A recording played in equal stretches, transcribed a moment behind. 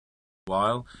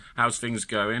while. How's things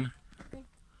going?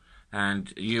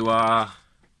 And you are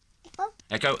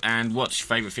Echo. And what's your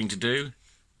favourite thing to do?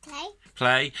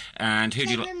 Play. And who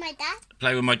do you like? Play with my dad.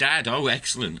 Play with my dad. Oh,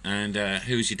 excellent. And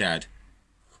who's your dad?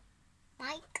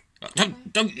 Mike.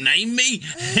 Don't name me.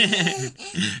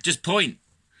 Just point.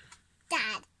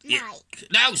 Dad. Yeah. Mike.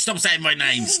 No, stop saying my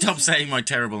name. Stop saying my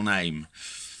terrible name.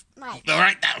 Mike. All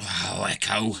right. Oh,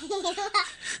 Echo.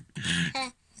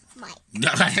 Mike. No,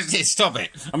 stop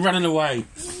it. I'm running away.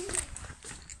 Mike.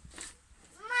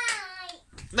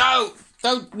 No,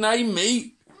 don't name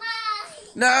me.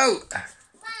 Mike. No. Mike.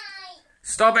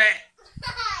 Stop it.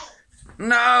 Mike.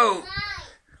 No.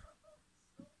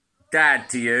 Mike. Dad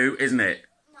to you, isn't it?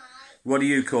 Mike. What do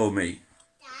you call me?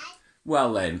 Dad.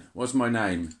 Well then, what's my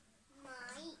name?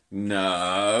 Mike.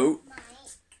 No.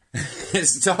 Mike.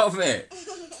 Stop it.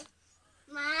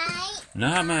 Mike.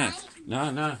 No, Matt.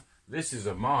 No. This is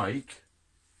a mic.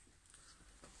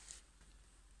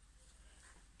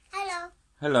 Hello.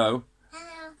 Hello.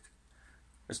 Hello.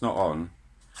 It's not on.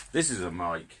 This is a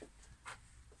mic.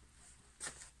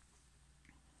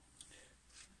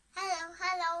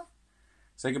 Hello.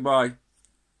 Say goodbye.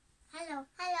 Hello.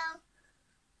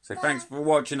 Say thanks for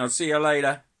watching. I'll see you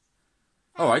later.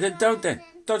 All right, then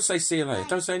don't say see you later.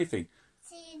 Don't say anything.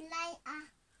 See you later.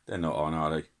 They're not on, are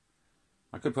they?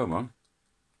 I could put them on.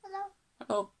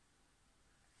 Hello.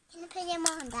 Can I put them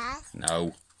on, Dad?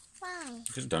 No. Why?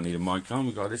 Because I don't need a mic on.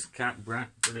 We've got this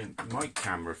brilliant mic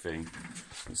camera thing.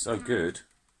 It's so good.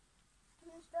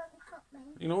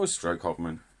 You can always stroke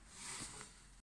Hopman.